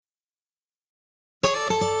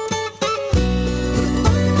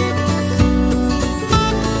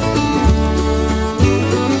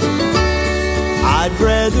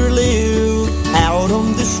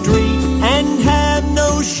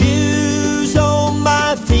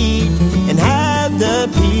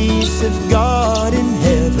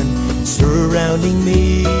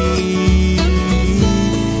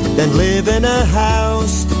than live in a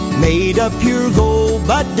house made of pure gold,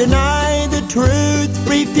 but deny the truth,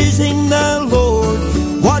 refusing the Lord.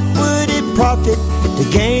 What would it profit to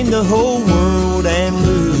gain the whole world and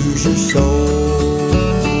lose your soul?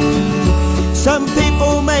 Some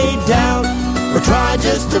people may doubt or try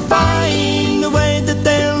justifying the way that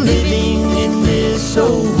they're living in this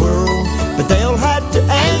old world, but they'll have to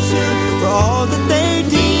answer for all that they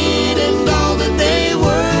did and all that they were.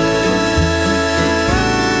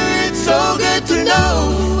 It's so good to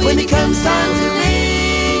know when it comes time to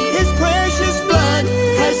leave, His precious blood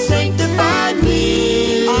has sanctified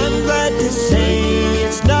me. I'm glad to say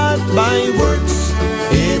it's not by works,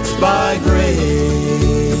 it's by grace.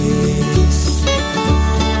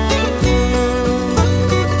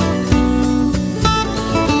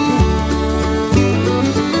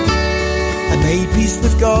 I made peace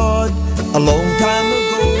with God a long time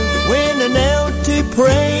ago when I knelt to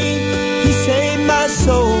pray. He saved my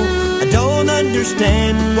soul. I don't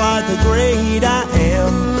understand why the great I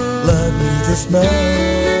am loved me this much.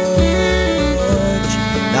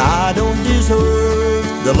 Now I don't deserve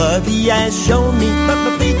the love He has shown me, but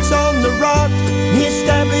my feet's on the rock, He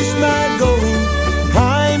established my going.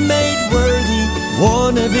 I'm made worthy,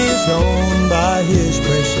 one of His own by His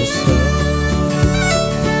precious Son.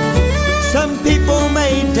 Some people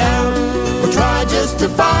may doubt or try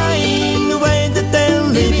justifying the way that they're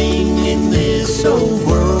living in this old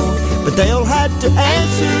world, but they'll have to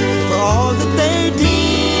answer for all that they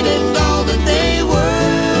did and all that they were.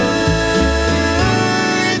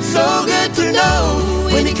 It's so good to know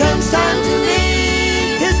when it comes time to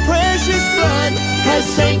leave, His precious blood has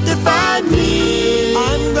sanctified me.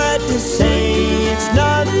 I'm glad to say it's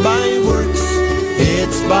not by works,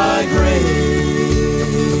 it's by grace.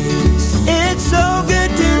 It's so good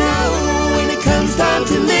to know when it comes time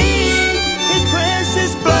to leave, His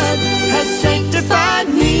precious blood has sanctified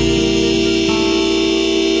me.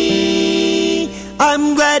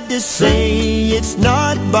 I'm glad to say it's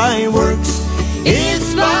not by works,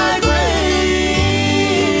 it's by grace.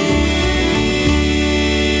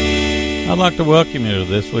 I'd like to welcome you to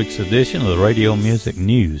this week's edition of the Radio Music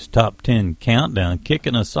News Top 10 Countdown.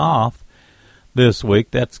 Kicking us off this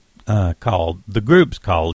week, the group's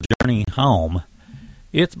called Journey Home.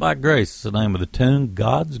 It's by Grace is the name of the tune.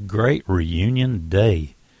 God's Great Reunion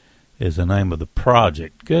Day is the name of the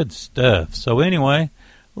project. Good stuff. So anyway,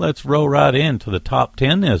 let's roll right into the top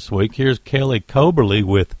 10 this week. Here's Kelly Coberly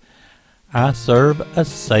with I Serve a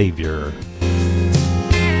Savior.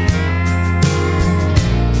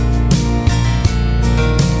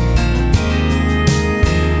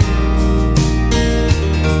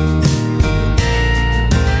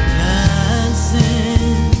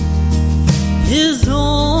 His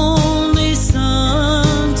only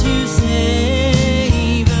Son to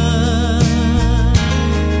save us.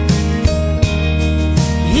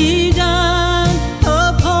 He died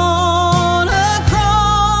upon a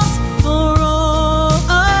cross for all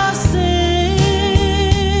our sins.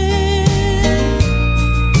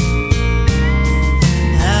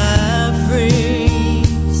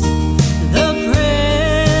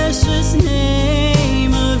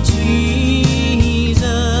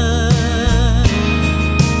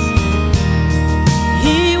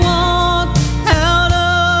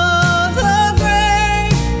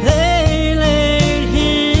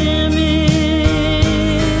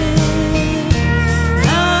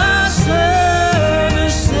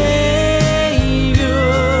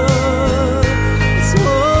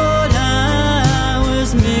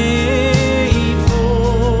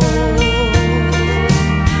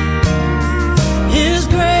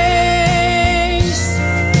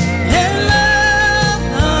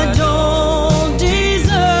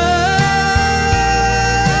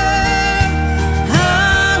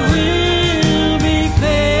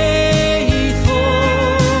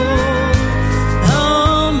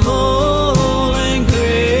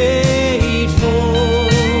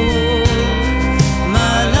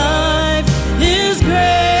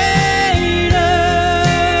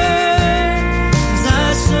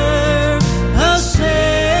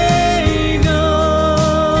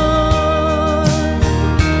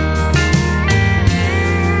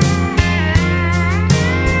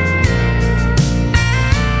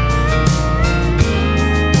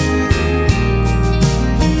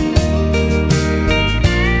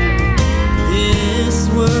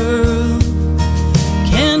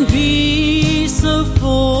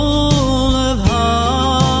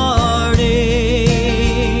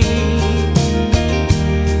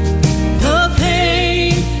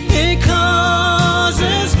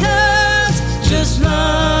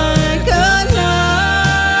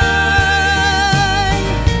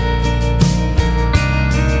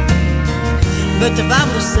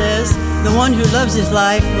 says, the one who loves his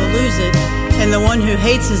life will lose it, and the one who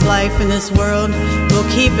hates his life in this world will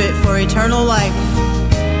keep it for eternal life.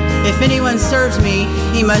 If anyone serves me,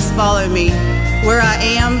 he must follow me. Where I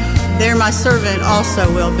am, there my servant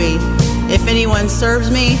also will be. If anyone serves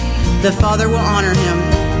me, the Father will honor him.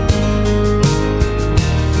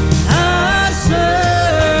 I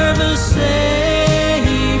serve a Savior.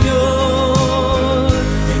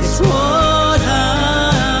 It's what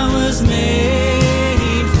I was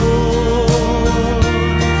made for.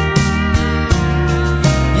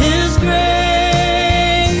 His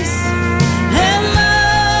grace and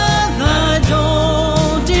love I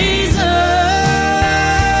don't deserve.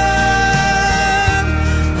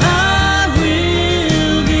 I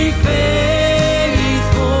will be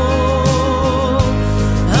faithful,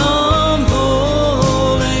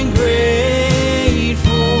 humble and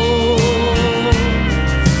grateful.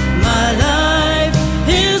 My life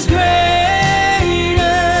is greater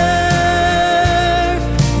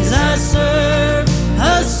as I serve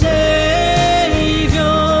a Savior.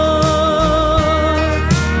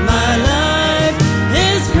 My life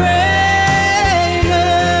is greater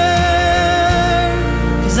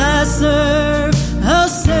as I serve a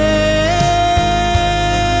Savior.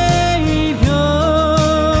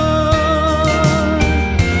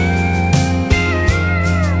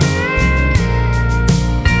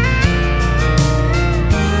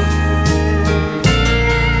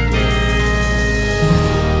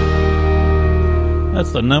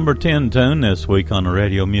 That's the number 10 tune this week on the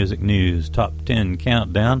Radio Music News Top 10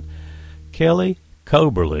 Countdown. Kelly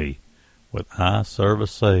Coberly with I Serve a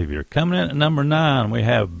Savior. Coming in at number 9, we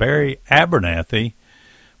have Barry Abernathy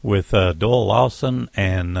with Doyle Lawson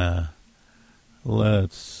and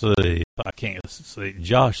let's see, I can't see,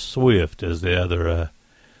 Josh Swift is the other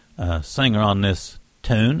singer on this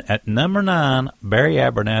tune. At number 9, Barry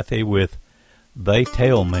Abernathy with They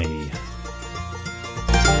Tell Me.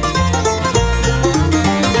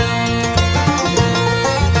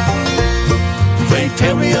 They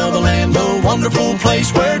tell me of a land, a wonderful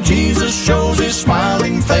place where Jesus shows his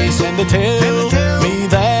smiling face, and they tell me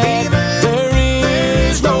that there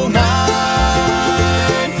is no night.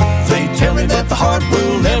 They tell me that the heart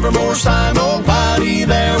will never more sigh, nobody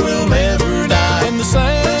there will ever die, and the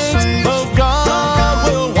saints of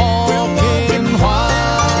God will walk in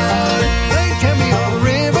white. They tell me of a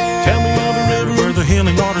river, where the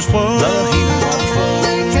healing waters flow.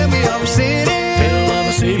 They tell me of a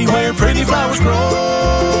city where pretty flowers grow.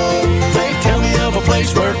 They tell me of a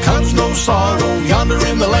place where comes no sorrow, yonder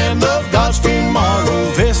in the land of God's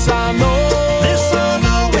tomorrow. This I know,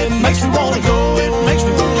 it makes me wanna go, it makes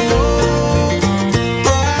me wanna go.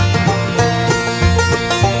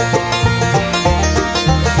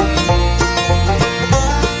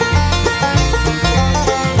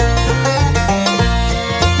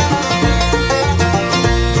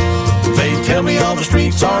 They tell me all the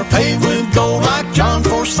streets are paved with gold, like John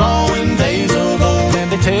foresaw in days of old,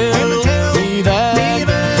 and they tell me that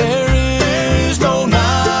there is no night.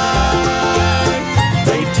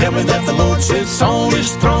 They tell me that the Lord sits on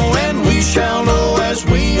his throne, and we shall know as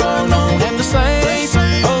we are known, and the saints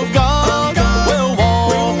of God will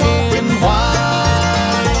walk in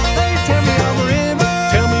white. They tell me of a river,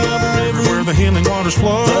 where the healing waters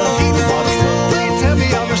flow. They tell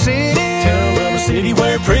me of a city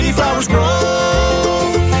where pretty flowers grow.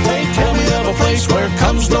 They tell me of a place where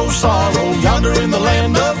comes no sorrow, yonder in the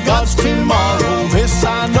land of God's tomorrow. This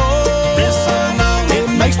I know, it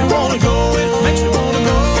makes me wanna go, it makes me wanna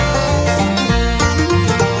go.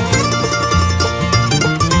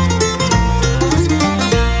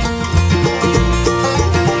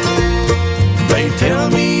 They tell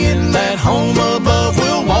me in that home above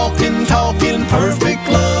we'll walk and talk in perfect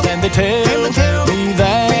love, and they tell me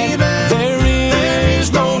that there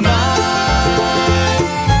is no night.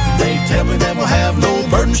 They tell me that we'll have no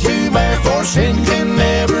burdens to bear, for sin can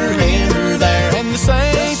never enter there, and the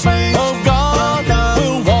saints of God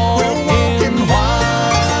will walk in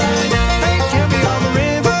white. They tell me of a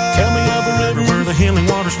river, where the healing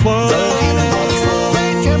waters flow.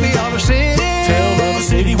 They tell me of a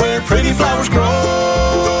city where pretty flowers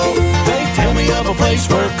grow. They tell me of a place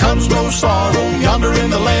where comes no sorrow, yonder in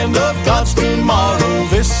the land of God's tomorrow.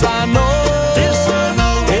 This I know,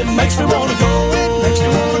 it makes me wanna go, it makes me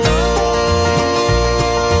wanna go.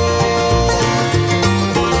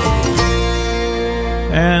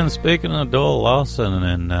 And speaking of Doyle Lawson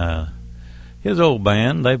and his old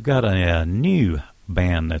band, they've got a new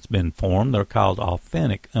band that's been formed. They're called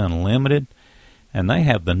Authentic Unlimited, and they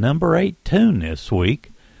have the number 8 tune this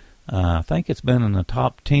week. I think it's been in the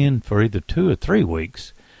top 10 for either 2 or 3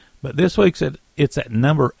 weeks, but this week's it's at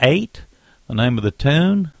number 8. The name of the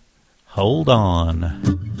tune, Hold On.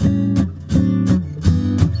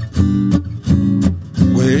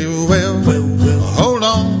 Well, hold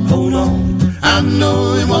on. I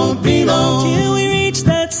know it won't be long till we reach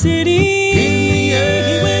that city. In the air,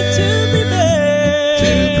 he went to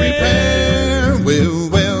prepare. Well,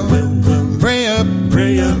 pray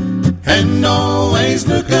up, and always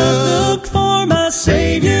look up. Look for my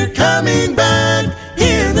Savior coming back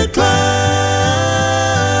in the cloud.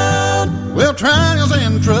 Well, trials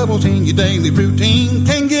and troubles in your daily routine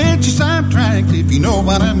can get you sidetracked, if you know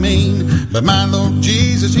what I mean. But my Lord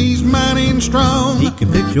Jesus, He's mighty and strong. He can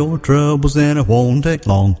fix your troubles and it won't take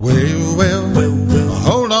long. Well,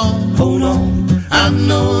 hold on. I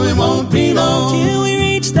know it won't be long till we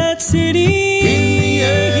reach that city. In the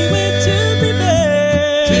air, he went to prepare.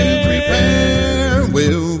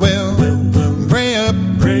 Well, pray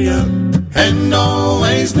up, and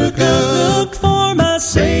always look up. Look for my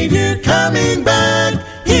Savior coming back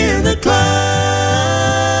in the cloud.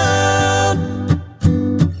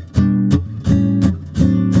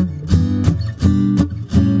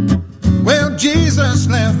 Well, Jesus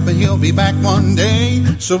left, but He'll be back one day.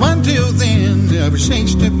 So until then, never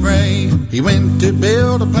cease to pray. He went to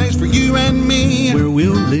build a place for you and me, where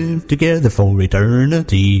we'll live together for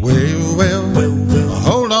eternity. Well,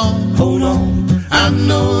 hold on. I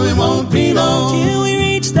know it won't be long till we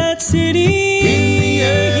reach that city. In the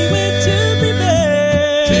air, he went to prepare.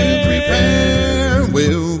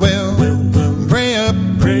 Well, pray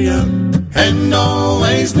up, and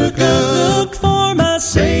always look up. Look for my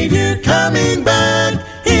Savior coming back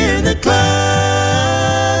in the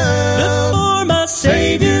cloud. Look for my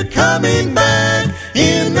Savior coming back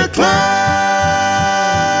in the cloud.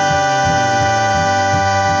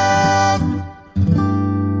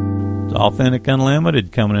 It's Authentic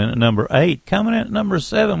Unlimited coming in at number 8. Coming in at number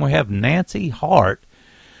 7, we have Nancy Hart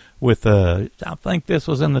with I think this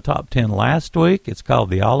was in the top 10 last week. It's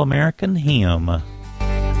called the All-American Hymn.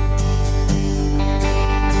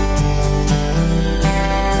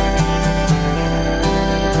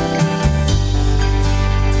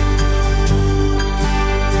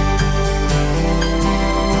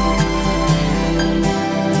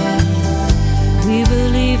 We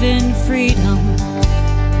believe in freedom,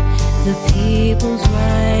 the people's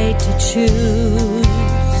right to choose.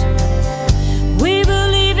 We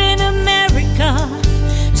believe in America,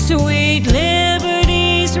 sweet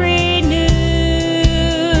liberties renewed.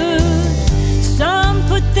 Some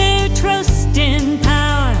put their trust in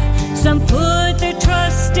power, some put their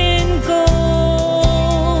trust in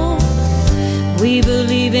gold. We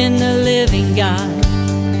believe in the living God,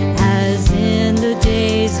 as in the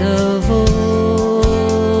days of old.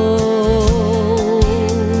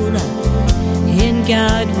 In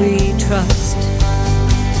God we trust.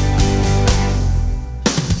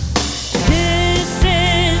 This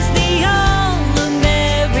is the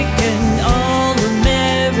all-American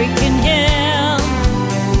hymn.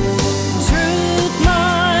 Truth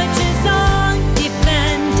marches on,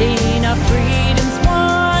 defending our freedoms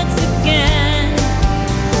once again.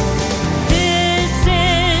 This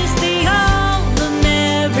is the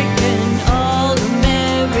all-American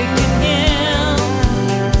hymn.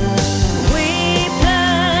 We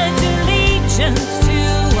pledge allegiance to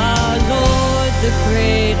our Lord, the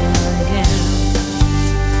great I am.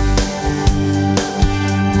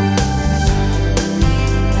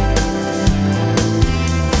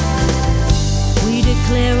 We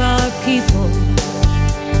declare our people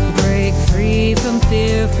break free from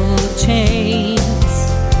fearful chains.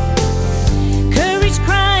 Courage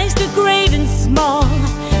cries to great and small,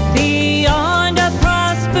 beyond our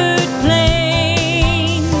prospered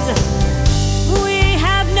plains. We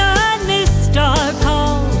have not missed our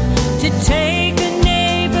call to take a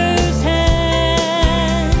neighbor's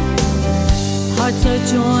hand. Hearts are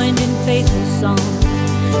joined in faithful song,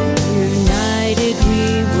 united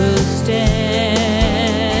we will stand.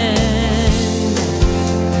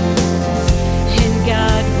 In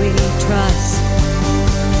God we trust.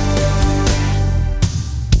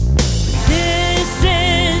 This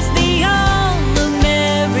is the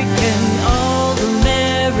all-American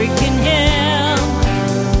hymn.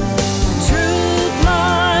 Truth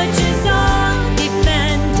marches on,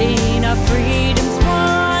 defending our freedoms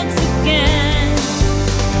once again.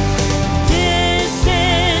 This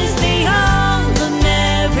is the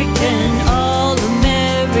all-American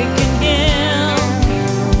hymn.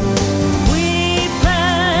 We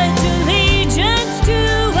pledge allegiance to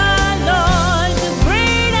our Lord, the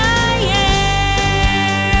great I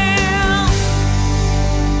am.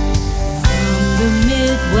 From the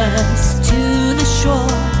Midwest to the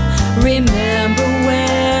shore, remember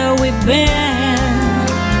where we've been.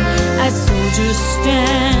 As soldiers to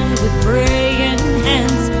stand with praying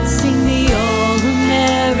hands, sing the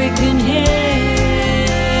all-American hymn.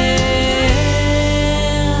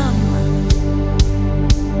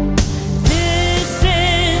 This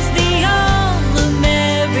is the all-American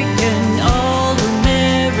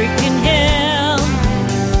hymn.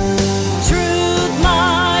 Truth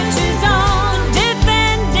marches on,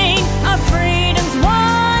 defending our freedoms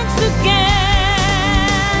once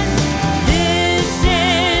again. This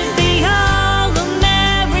is the all-American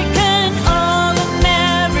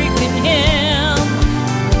hymn.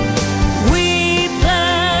 We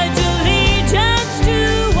pledge allegiance to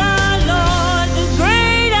our Lord, the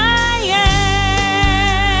great I am.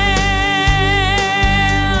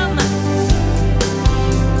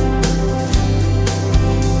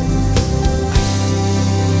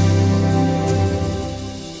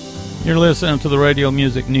 You're listening to the Radio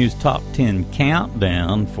Music News Top 10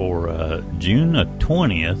 Countdown for June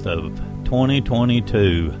 20th of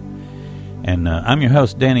 2022. And I'm your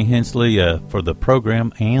host, Danny Hensley, for the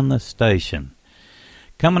program and the station.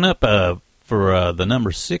 Coming up for the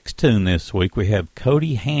number 6 tune this week, we have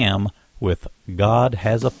Cody Ham with God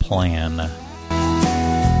Has a Plan.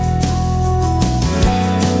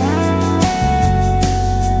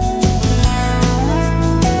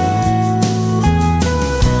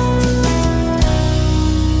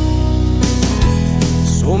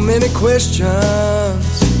 So many questions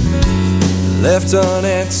left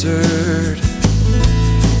unanswered.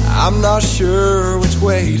 I'm not sure which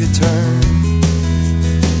way to turn.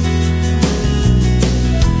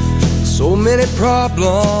 So many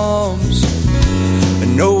problems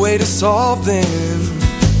and no way to solve them.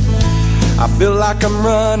 I feel like I'm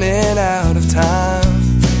running out of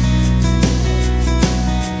time.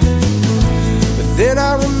 But then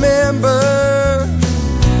I remember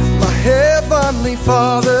my Heavenly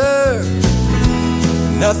Father.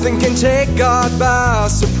 Nothing can take God by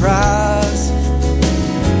surprise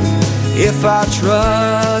if I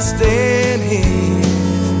trust in Him.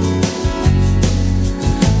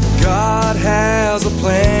 God has a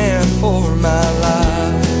plan for my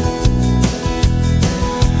life,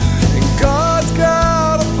 and God's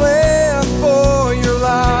got a plan for your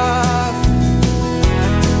life,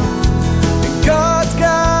 and God's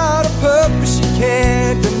got a purpose you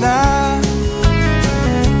can't deny.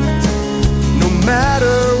 No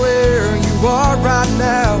matter where you are right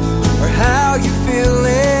now or how you feel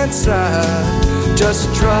inside,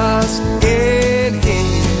 just trust in Him.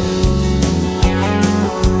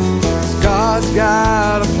 God's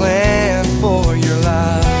got a plan for your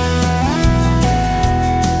life.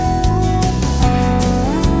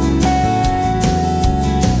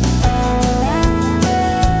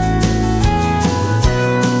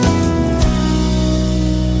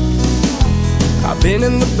 I've been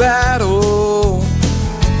in the battle,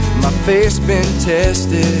 my faith's been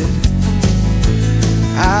tested.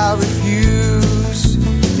 I refuse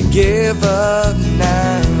to give up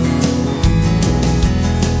now.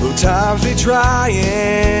 Though times be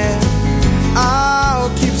trying, I'll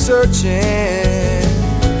keep searching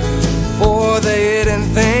for the hidden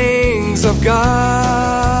things of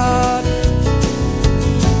God.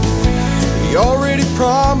 He already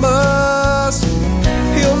promised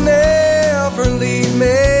He'll never leave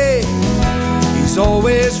me. He's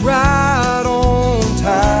always right on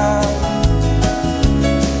time.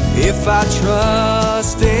 If I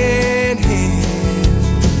trust in Him,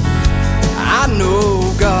 I know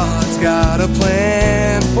God's got a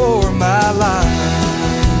plan for my life.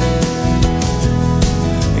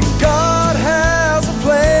 And God has a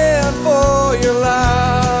plan for your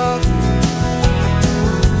life.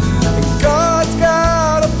 And God's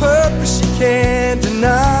got a purpose you can't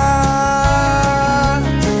deny.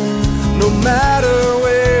 No matter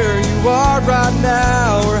where you are right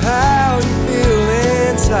now or how you feel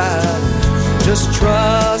inside, just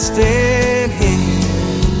trust in Him.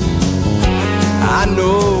 I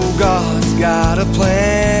know God's got a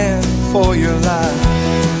plan for your life.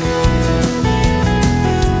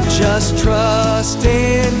 Just trust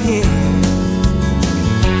in Him.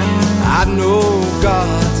 I know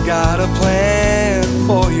God's got a plan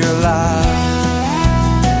for your life.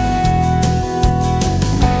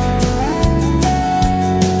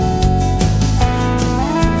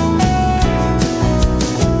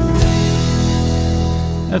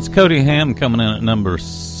 That's Cody Ham coming in at number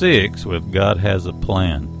 6 with God Has a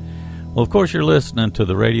Plan. Well, of course, you're listening to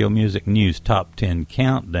the Radio Music News Top 10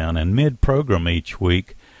 Countdown, and mid-program each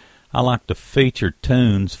week, I like to feature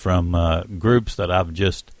tunes from groups that I've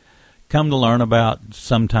just come to learn about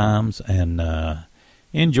sometimes and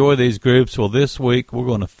enjoy these groups. Well, this week, we're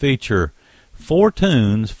going to feature 4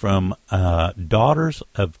 tunes from Daughters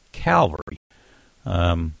of Calvary.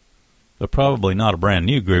 They're probably not a brand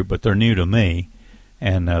new group, but they're new to me.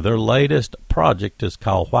 And their latest project is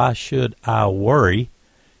called Why Should I Worry?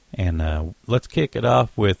 And let's kick it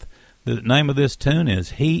off with the name of this tune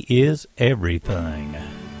is He Is Everything.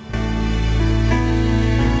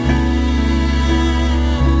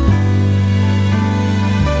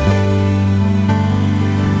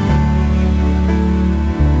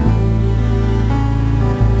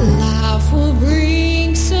 Life will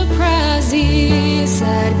bring surprises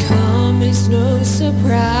that come as no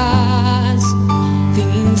surprise.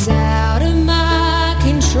 Things out of my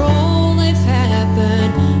control have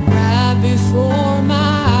happened right before my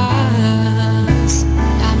eyes.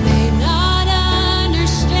 I may not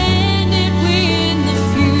understand it when the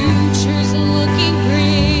future's looking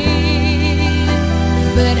grim,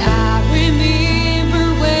 but I remember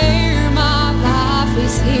where my life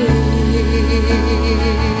is hid.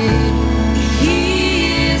 He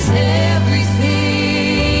is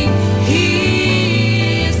everything. He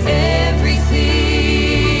is everything.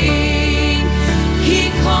 He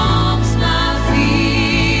calms my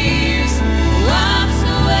fears, wipes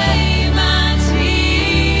away my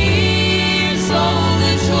tears. All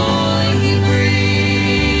the joy He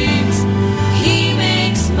brings, He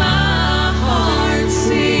makes my heart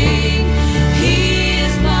sing. He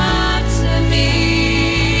is life to me.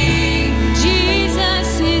 Jesus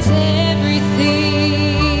is everything.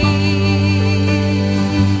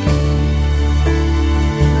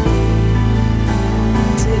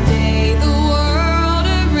 Today the world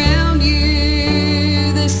around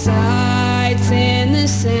you, the sights and the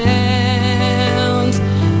sounds,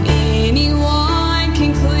 anyone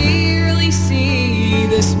can clearly see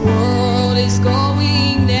this world is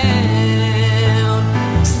going down.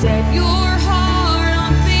 Set your heart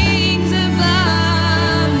on things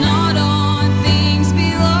above, not on things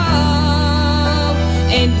below,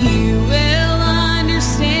 and you will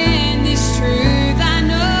understand this truth I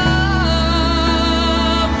know.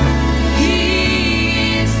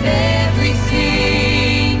 He is everything.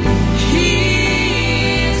 He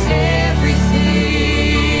is everything.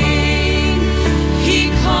 He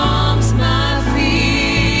calms my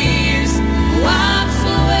fears, wipes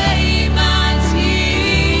away my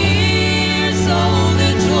tears. Oh,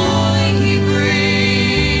 the joy He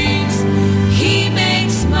brings, He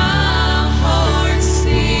makes my heart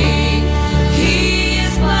sing. He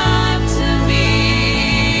is life to me.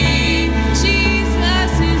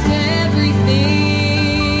 Jesus is everything.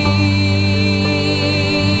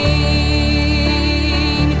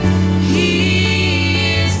 He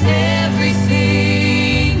is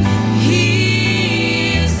everything. He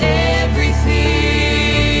is everything.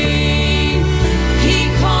 He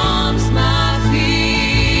calms my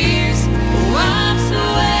fears, wipes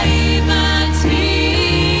away my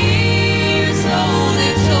tears. Oh,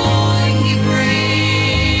 the joy He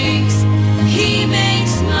brings, He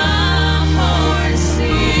makes my heart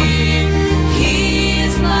sing. He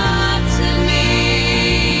is life to me.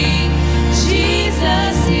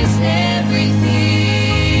 Jesus is everything.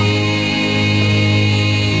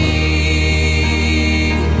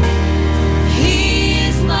 He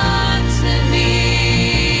is life to me.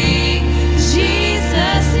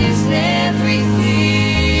 Jesus is everything.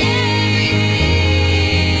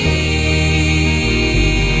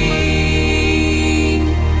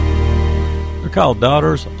 They're called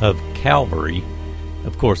Daughters of Calvary.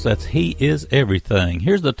 Of course, that's He Is Everything.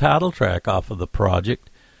 Here's the title track off of the project.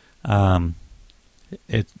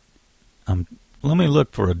 Let me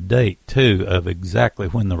look for a date, too, of exactly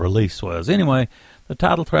when the release was. Anyway, the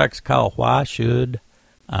title track's called Why Should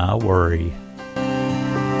I Worry?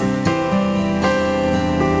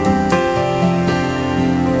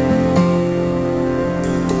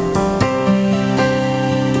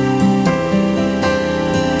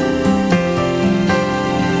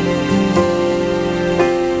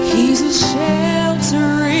 He's a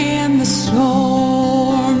shelter in the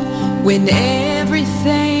storm when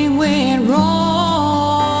everything went wrong.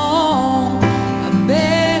 A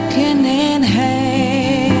beckoning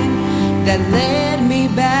hand that led me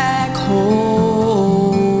back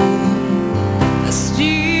home. A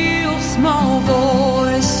still small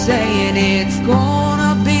voice saying it's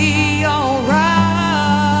gonna be alright.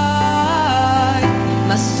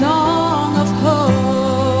 My song of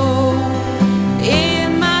hope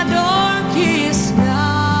in my darkest night.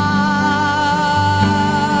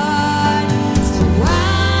 So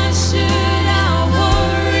why should I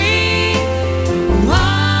worry?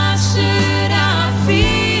 Why should I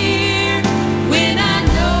fear when I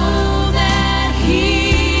know that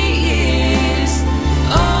He is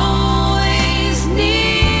always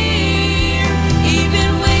near?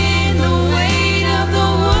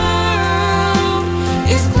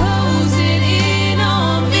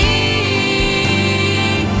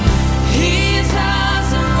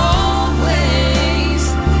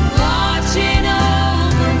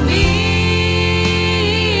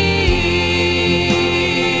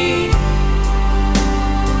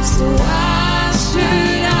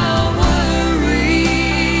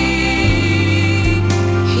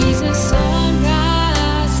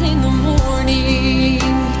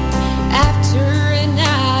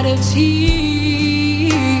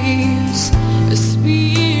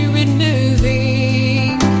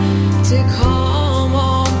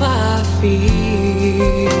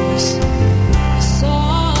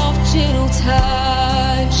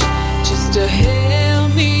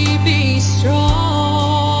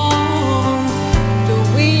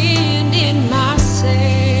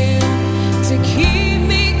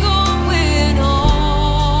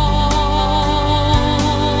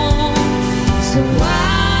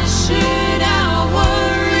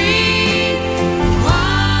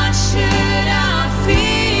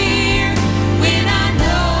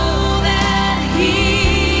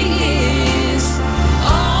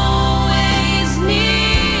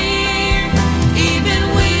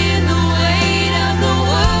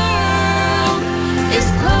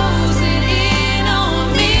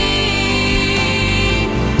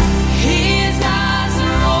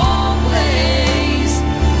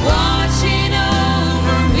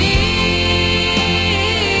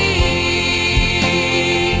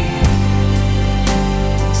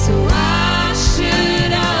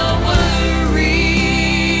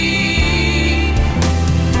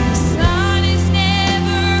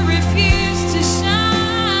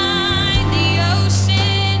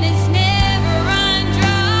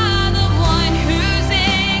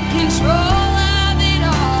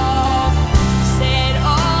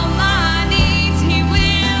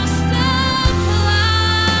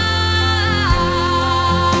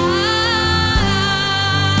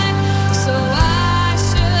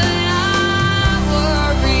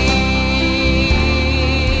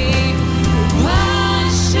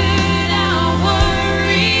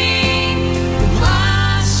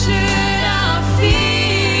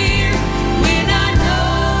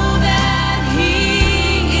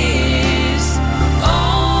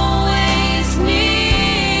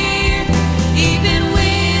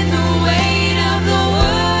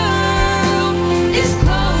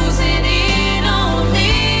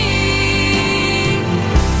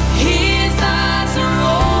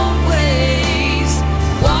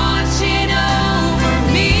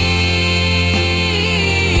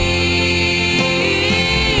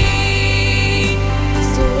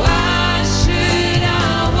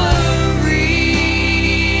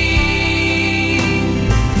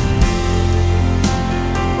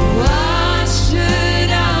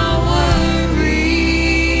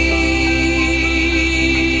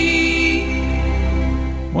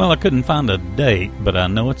 couldn't find a date, but I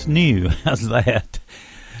know it's new. How's that?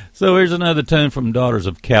 So here's another tune from Daughters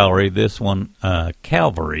of Calvary. This one,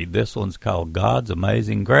 Calvary. This one's called God's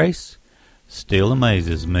Amazing Grace. Still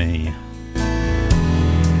amazes me.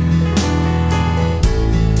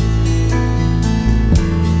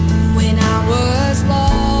 When I was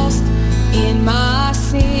lost in my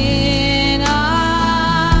sin,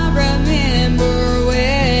 I remember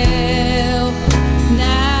well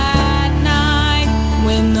that night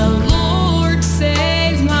when the Lord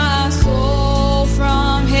saved my soul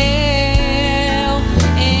from hell.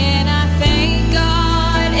 And I thank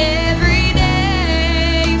God every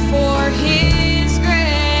day for His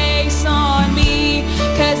grace on me,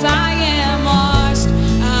 'cause I am lost,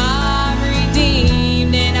 I'm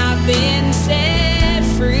redeemed, and I've been set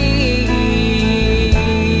free.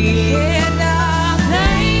 And I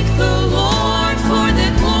thank the Lord for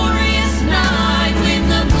the glorious night when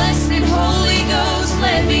the blessed Holy Ghost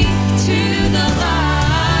led me to the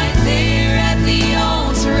light. There at the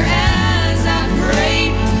altar as I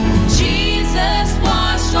prayed, Jesus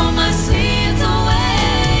washed all my sins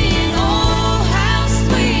away. And oh, how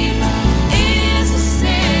sweet is the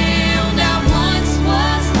sound. I once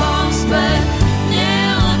was lost, but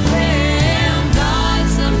now I found.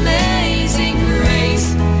 God's amazing grace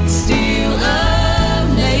still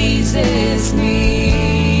amazes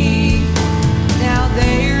me. Now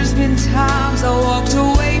there's been times I walked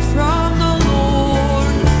away from the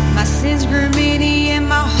Lord. My sins grew many and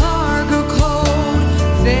my heart grew cold.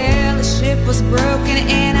 Fellowship was broken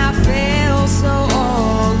and I felt so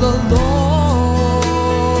all alone.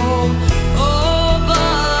 Oh,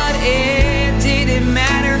 but it didn't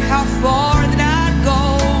matter how far that I'd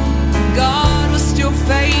go. God was still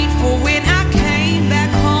faithful when I came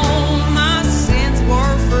back home. My sins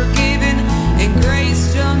were forgiven and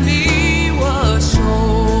grace to me was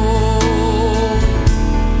shown.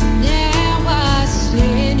 Now I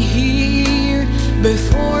stand here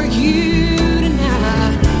before you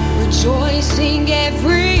tonight, rejoicing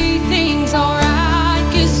everything's alright,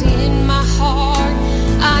 'cause in my heart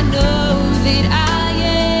I know that I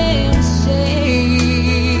am saved.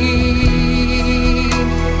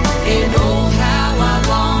 And oh, how I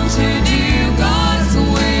long to do God's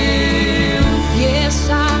will. Yes,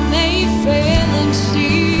 I may fail and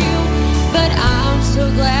steal, but I'm so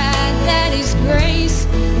glad that His grace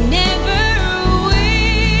never will.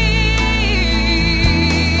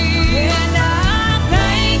 And I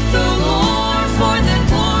thank the Lord for the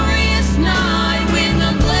glorious night when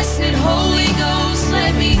the blessed Holy Ghost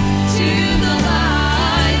led me to the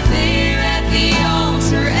light. There at the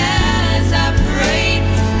altar as I prayed,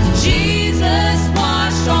 Jesus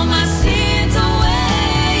washed all my sins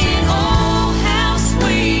away. And oh, how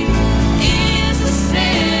sweet is the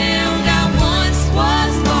sound. I once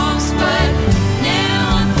was lost, but now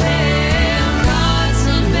I found. God's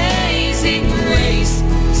amazing grace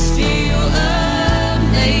still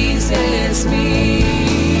amazes me.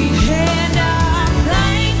 And I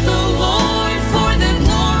thank the Lord for the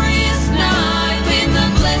glorious night when the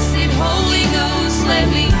blessed Holy Ghost led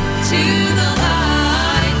me to the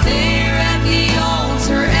light. There at the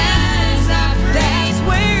altar as I prayed, that's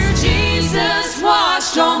where Jesus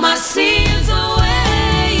washed all my sins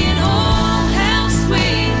away. And oh, how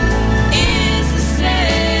sweet is the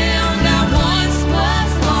sound. I once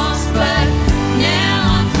was lost, but now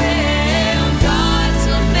I found. God's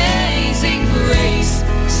amazing grace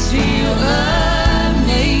still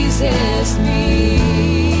amazes me.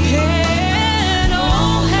 And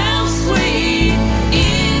oh, how sweet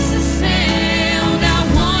is the sound. I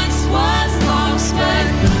once was lost, but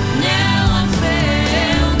now I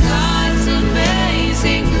found. God's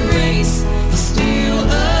amazing grace still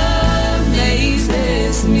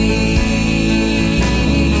amazes me.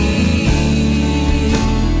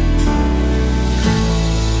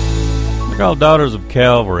 They're called Daughters of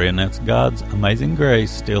Calvary, and that's God's Amazing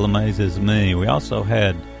Grace Still Amazes Me. We also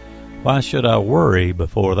had Why Should I Worry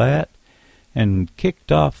before that, and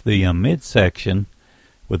kicked off the midsection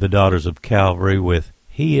with the Daughters of Calvary with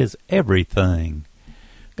He Is Everything.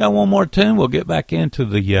 Got one more tune. We'll get back into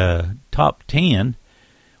the top 10.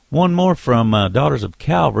 One more from Daughters of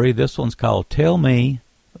Calvary. This one's called Tell Me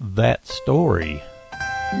That Story.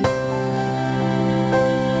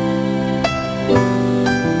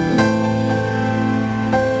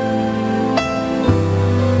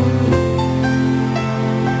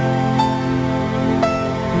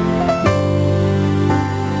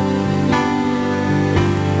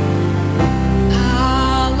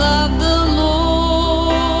 I love the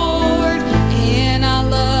Lord and I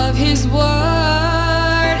love His word,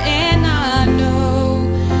 and I know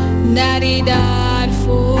that He died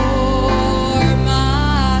for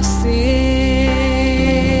my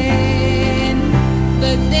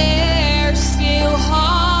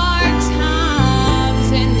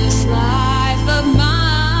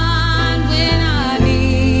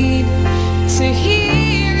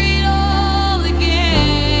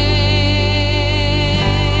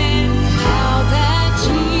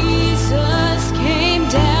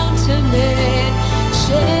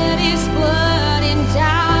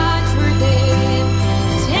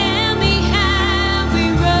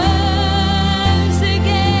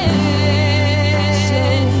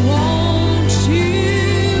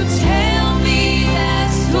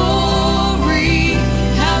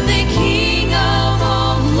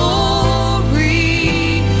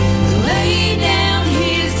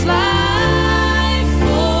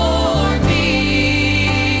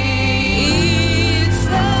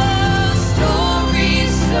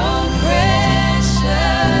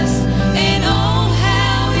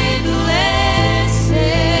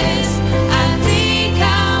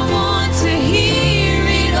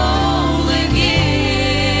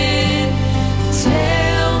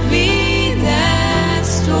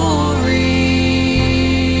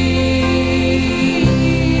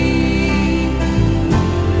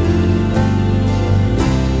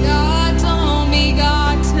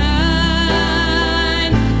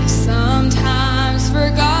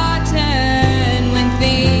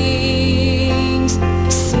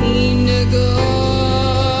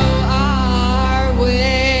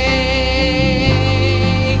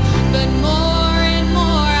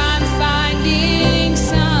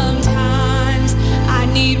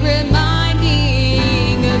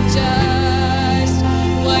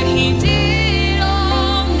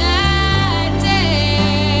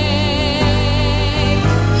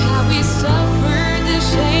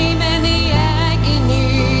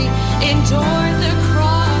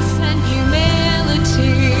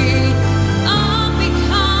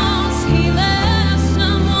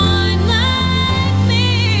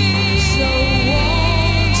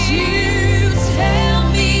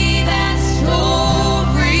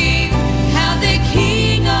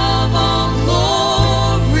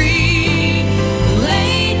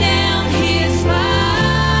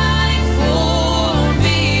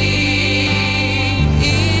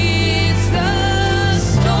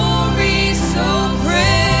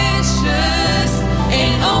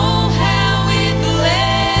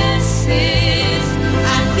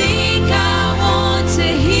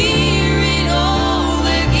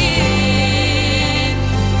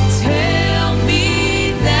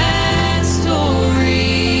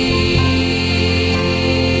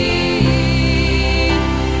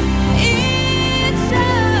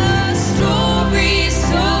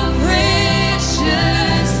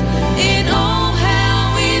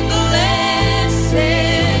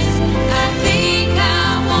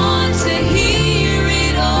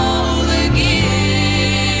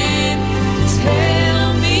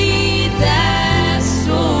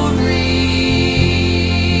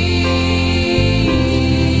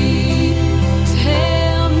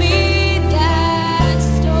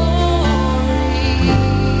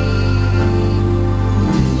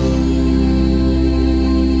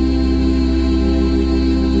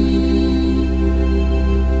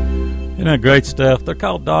Great stuff. They're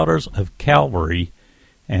called Daughters of Calvary,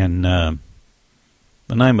 and the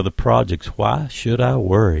name of the project's Why Should I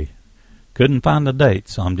Worry? Couldn't find the date,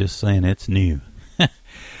 so I'm just saying it's new.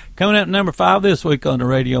 Coming up number 5 this week on the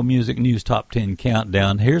Radio Music News Top 10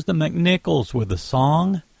 Countdown, here's the McNichols with the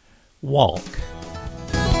song Walk.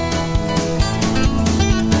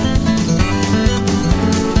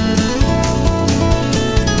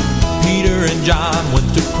 Peter and John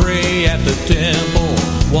went to pray at the temple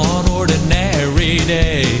one ordinary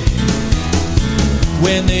day,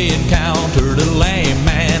 when they encountered a lame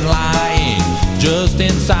man lying just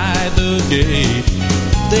inside the gate.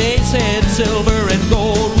 They said, silver and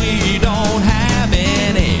gold we don't have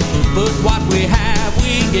any, but what we have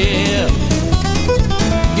we give.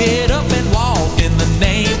 Get up and walk in the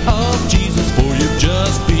name of Jesus, for you've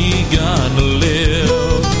just begun to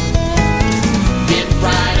live. Get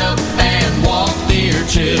right up and walk, dear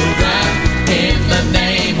children, in the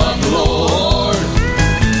name of the Lord.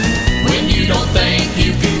 When you don't think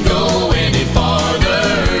you can go any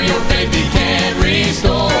farther, your faith He can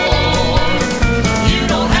restore. You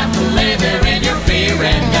don't have to lay there in your fear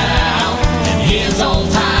and doubt. In His own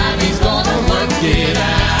time He's gonna work it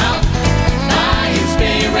out. By His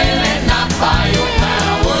Spirit and not by your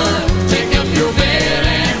power, take up your bed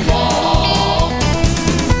and walk.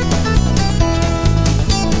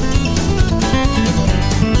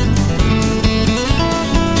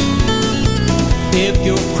 If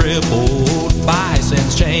you're crippled by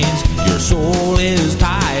sin's chains, your soul is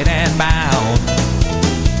tied and bound.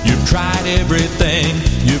 You've tried everything,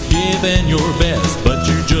 you've given your best, but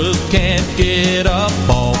you just can't get up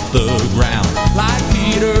off the ground. Like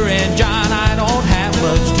Peter and John, I don't have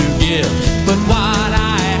much to give, but what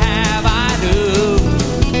I have I do.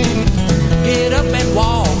 Get up and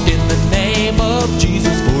walk in the name of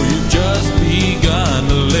Jesus, for you've just begun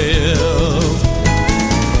to live.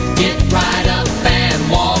 Get right up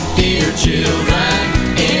and walk, dear children,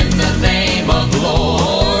 in the name of the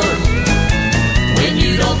Lord. When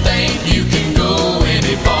you don't think you can go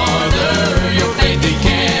any farther, your faith He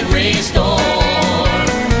can restore.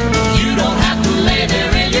 You don't have to lay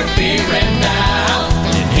there in your fear and doubt.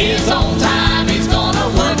 In His own time He's gonna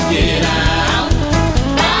work it out.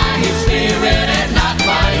 By His Spirit and not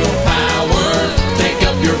by your power, take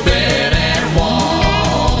up your bed and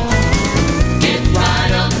walk. Get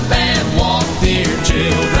right up and walk, dear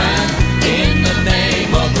children, in the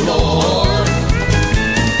name of the Lord.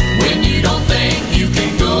 When you don't think you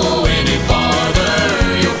can go any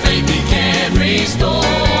farther, your faith He can restore.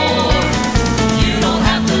 You don't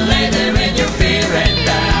have to lay there in your fear and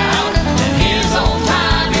doubt. In His own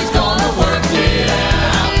time He's gonna work it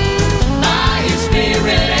out. By His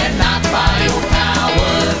Spirit and not by your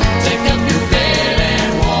power, take up your bed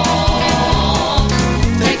and walk.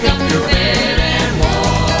 Take up your bed and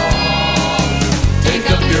walk. Take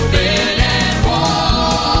up your bed and walk.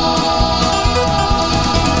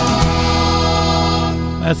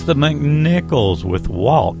 That's the McNichols with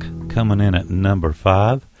Walk, coming in at number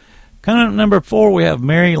 5. Coming up at number 4, we have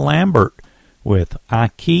Mary Lambert with I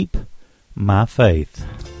Keep My Faith.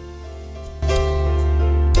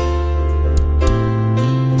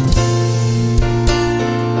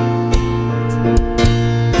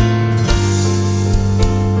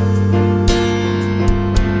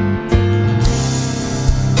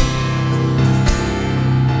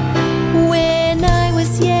 When I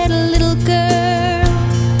was yet a little girl,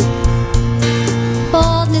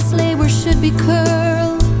 baldness lay where should be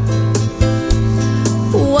curl.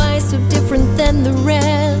 Why so different than the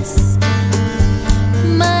rest?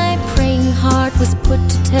 My praying heart was put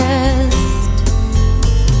to test.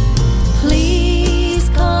 Please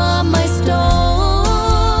calm my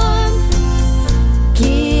storm,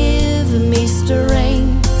 give me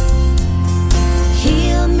strength,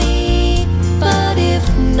 heal me, but if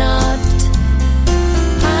not,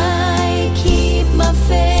 I keep my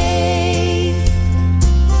faith.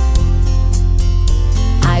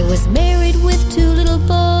 I was married with 2 little boys.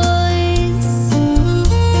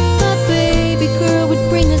 A baby girl would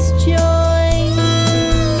bring us joy.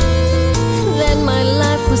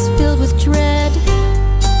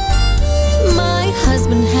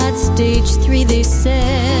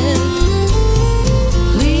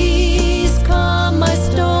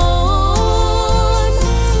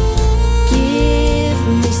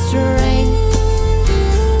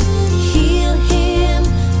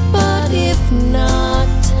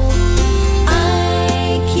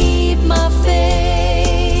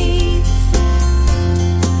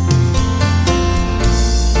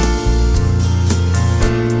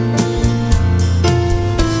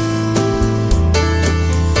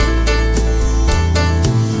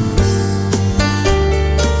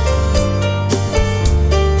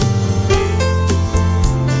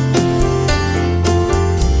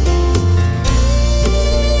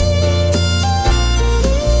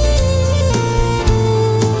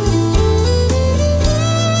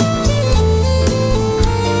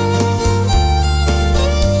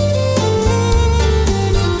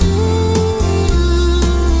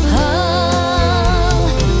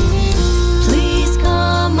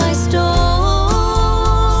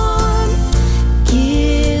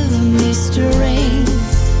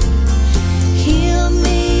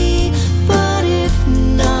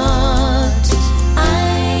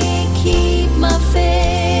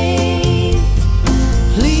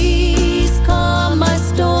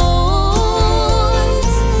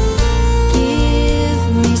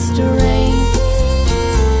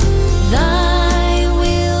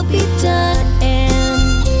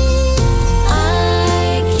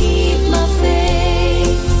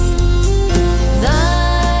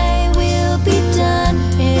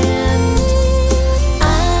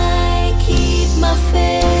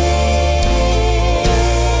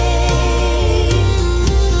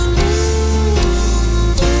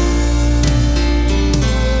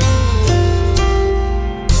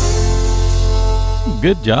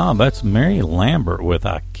 good job. That's Mary Lambert with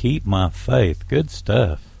I Keep My Faith. Good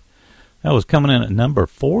stuff. That was coming in at number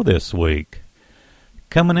 4 this week.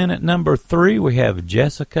 Coming in at number 3, we have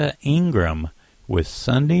Jessica Ingram with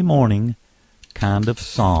Sunday Morning Kind of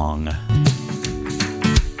Song.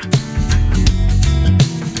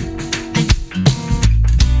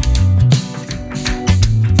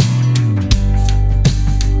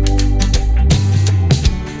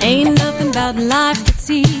 Ain't nothing about life that's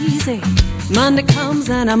easy. Monday comes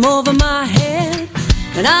and I'm over my head.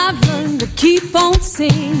 But I've learned to keep on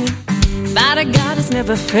singing. But a God has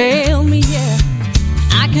never failed me yet.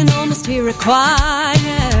 I can almost hear a choir,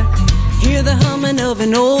 hear the humming of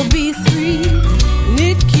an old B3, and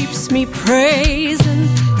it keeps me praising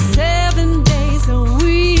 7 days a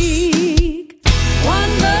week. One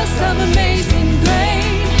verse of amazing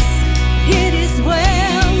grace, it is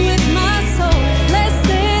well with my soul.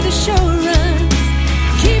 Blessed assurance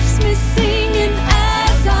keeps me singing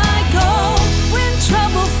as I go. When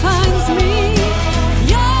trouble finds me,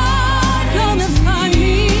 you're gonna find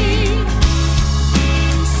me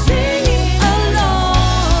singing along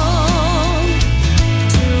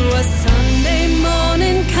to a Sunday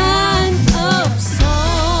morning kind of song.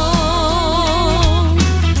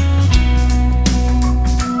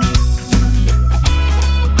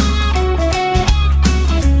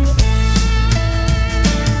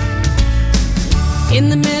 In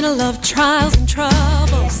the middle of trials and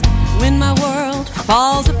troubles, when my world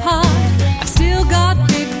falls apart, I've still got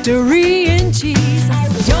victory in Jesus.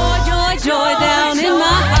 Joy, joy, joy down in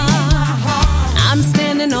my heart. I'm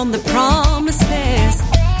standing on the promises.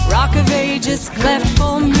 Rock of Ages cleft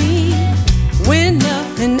for me. When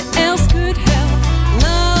nothing else could help,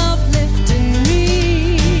 love lifting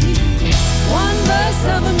me. One verse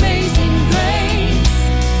of amazing grace,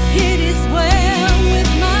 it is well with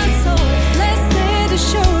my soul. Blessed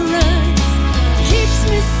assurance keeps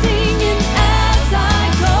me singing as I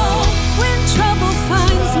go. When trouble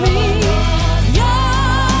finds me,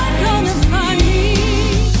 you're gonna find me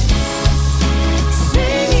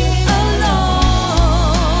singing along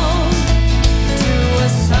to a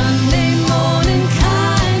Sunday morning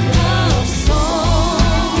kind of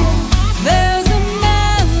song. There's a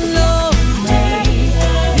melody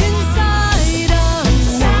inside of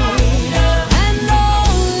me, and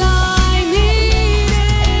all I need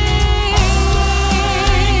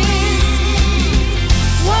is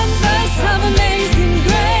one verse of amazing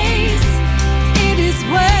grace. It is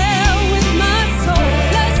well with my soul.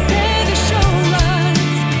 Blessed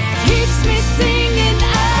assurance keeps me singing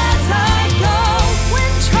as I go.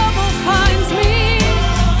 When trouble finds me,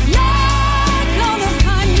 you're gonna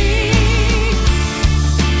find me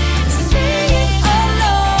singing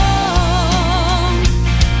along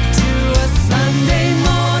to a Sunday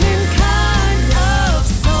morning kind of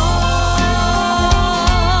song.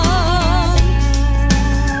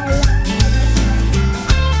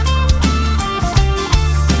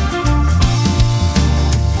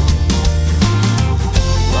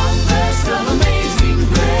 One verse of amazing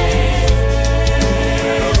grace.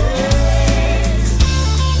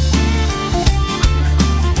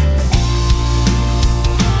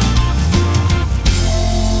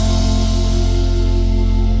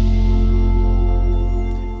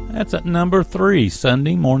 That's at number 3,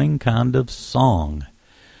 Sunday Morning Kind of Song.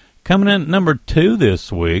 Coming in at number 2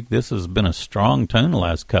 this week, this has been a strong tune the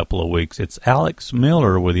last couple of weeks. It's Alex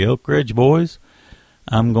Miller with the Oak Ridge Boys.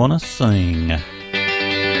 I'm Gonna Sing. Now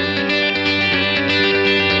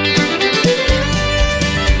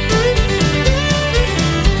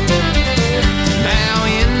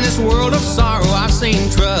in this world of sorrow I've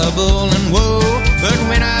seen trouble and woe, but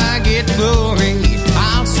when I get glory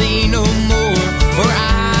I'll see no more. For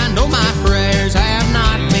I know my prayers have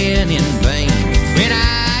not been in vain. When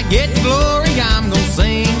I get glory I'm gonna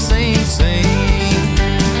sing, sing, sing.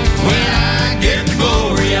 When I get the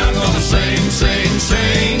glory I'm gonna sing, sing,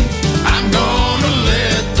 sing. I'm gonna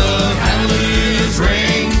let the hallelujahs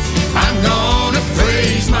ring. I'm gonna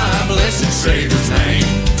praise my blessed Savior's name.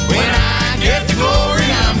 When I get the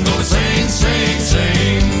glory I'm gonna sing, sing,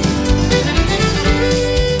 sing.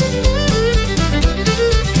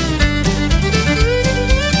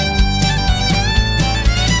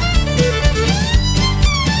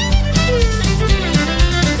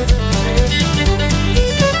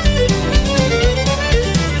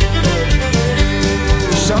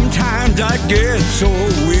 Sometimes I get so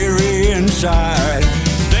weary inside.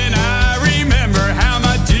 Then I remember how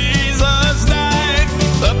my Jesus died.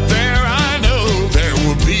 Up there I know there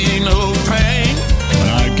will be no pain. When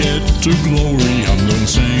I get to glory I'm gonna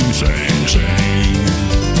sing, sing, sing.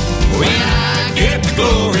 When I get the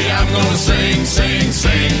glory I'm gonna sing, sing,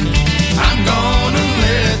 sing. I'm gonna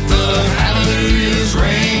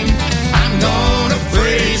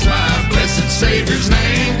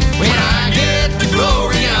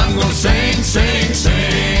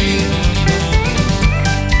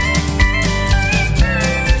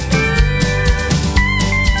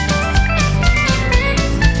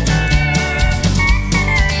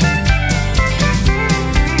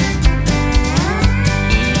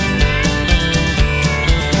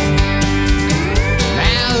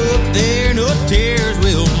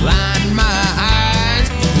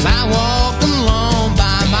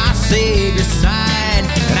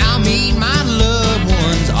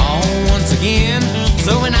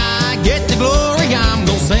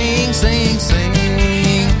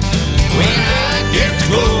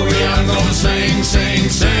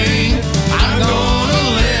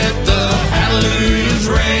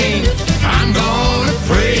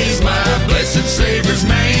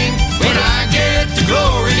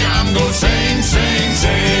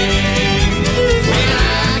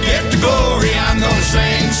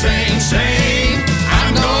sing, sing.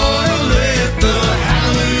 I'm gonna let the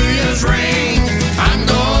hallelujahs ring. I'm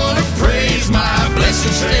gonna praise my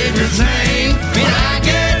blessed Savior's name. When I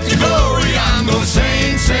get to glory, I'm gonna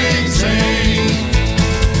sing, sing, sing.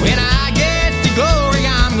 When I get to glory,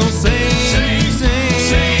 I'm gonna sing, sing, sing,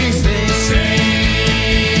 sing, sing, sing.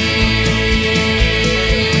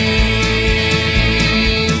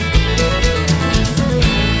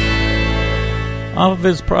 Off of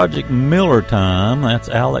his Project Miller time, that's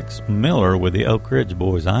Alex Miller with the Oak Ridge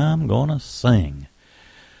Boys, I'm Gonna Sing.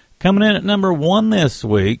 Coming in at number 1 this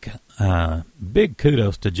week, big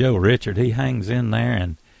kudos to Joe Richard. He hangs in there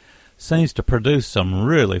and seems to produce some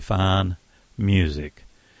really fine music.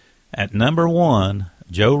 At number 1,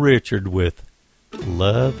 Joe Richard with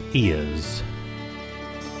Love Is.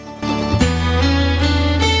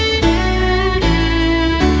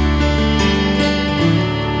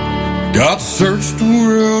 God searched the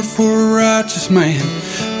world for a righteous man,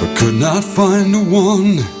 but could not find the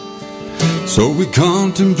one. So we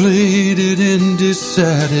contemplated and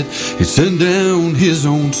decided he'd send down his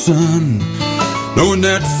own son, knowing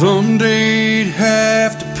that someday he'd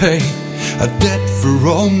have to pay a debt for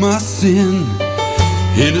all my sin.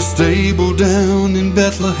 In a stable down in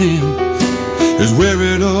Bethlehem is where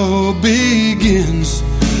it all begins.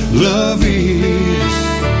 Love is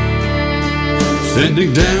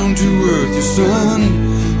sending down to earth your son.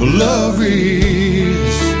 Love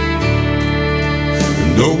is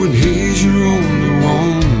knowing he's your only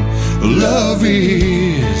one. Love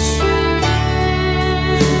is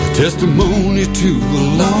a testimony to the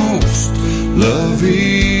lost. Love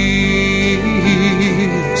is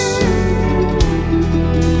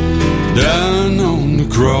down on the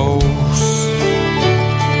cross.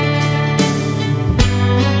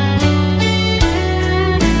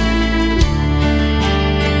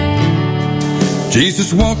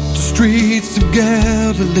 Jesus walked the streets of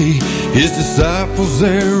Galilee, his disciples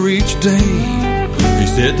there each day. He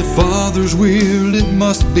said the Father's will, it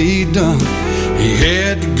must be done. He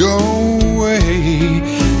had to go away.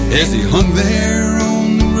 As he hung there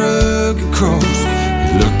on the rugged cross,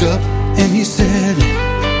 he looked up and he said,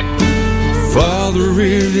 Father,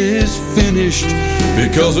 it is finished.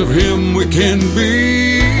 Because of him we can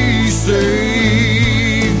be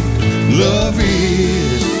saved. Love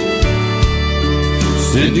is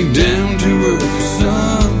sending down to earth the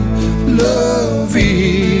Son. Love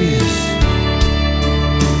is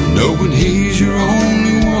knowing he's your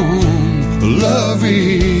only one. Love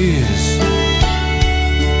is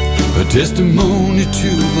a testimony to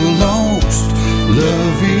the lost.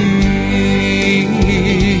 Love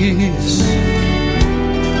is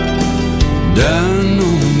down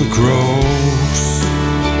on the cross.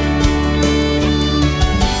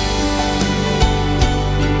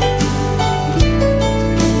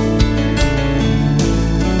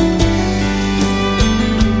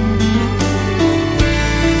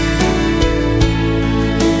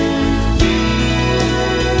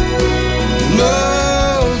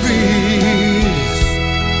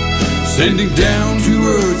 Sending down to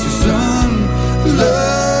earth your son.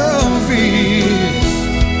 Love is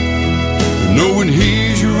knowing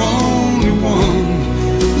he's your only one.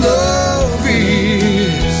 Love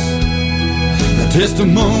is a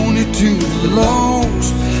testimony to the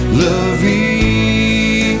lost. Love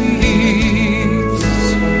is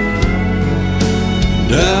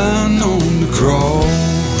down on the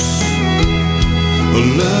cross.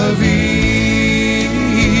 Love is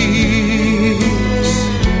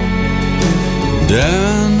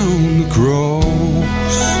down on the cross.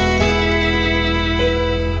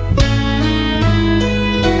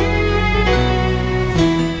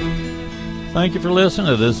 Thank you for listening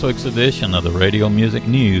to this week's edition of the Radio Music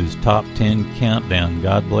News Top 10 Countdown.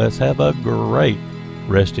 God bless. Have a great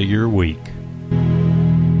rest of your week.